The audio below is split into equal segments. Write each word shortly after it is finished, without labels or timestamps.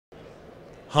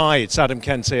Hi, it's Adam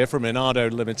Kent here from Enado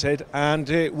Limited, and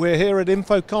we're here at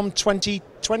InfoComm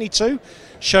 2022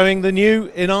 showing the new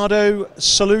Enado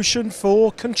solution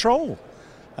for control.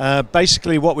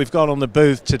 Basically what we've got on the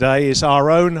booth today is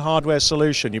our own hardware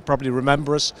solution. You probably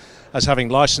remember us as having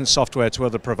licensed software to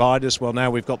other providers. Well, now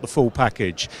we've got the full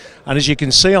package. And as you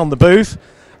can see on the booth,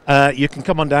 you can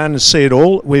come on down and see it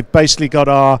all. We've basically got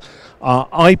our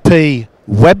IP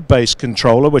web-based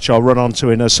controller, which I'll run onto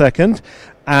in a second,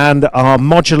 and our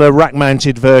modular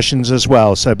rack-mounted versions as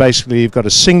well. So basically you've got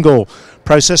a single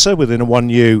processor within a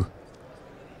 1U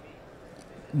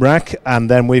rack, and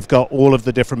then we've got all of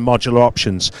the different modular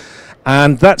options.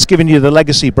 And that's giving you the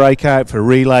legacy breakout for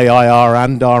Relay, IR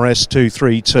and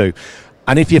RS232.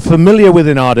 And if you're familiar with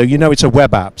Enado, you know it's a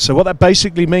web app. So what that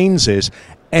basically means is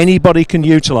anybody can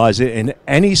utilize it in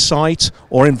any site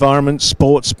or environment,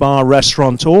 sports bar,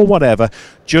 restaurant or whatever,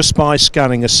 just by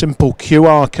scanning a simple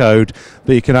QR code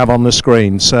that you can have on the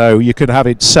screen. So you could have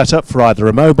it set up for either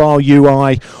a mobile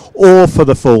UI or for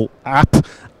the full app.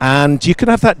 And you can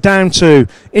have that down to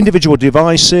individual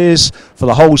devices for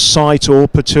the whole site or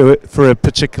for a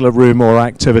particular room or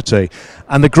activity.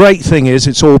 And the great thing is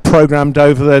it's all programmed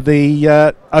over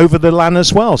the LAN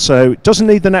as well. So it doesn't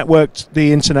need the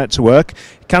internet to work.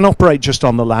 It can operate just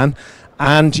on the LAN.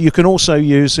 And you can also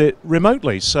use it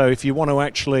remotely. So if you want to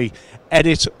actually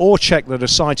edit or check that a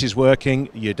site is working,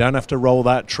 you don't have to roll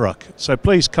that truck. So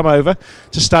please come over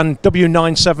to stand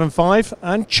W975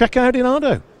 and check out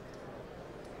Enado.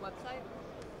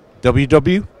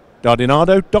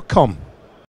 www.enado.com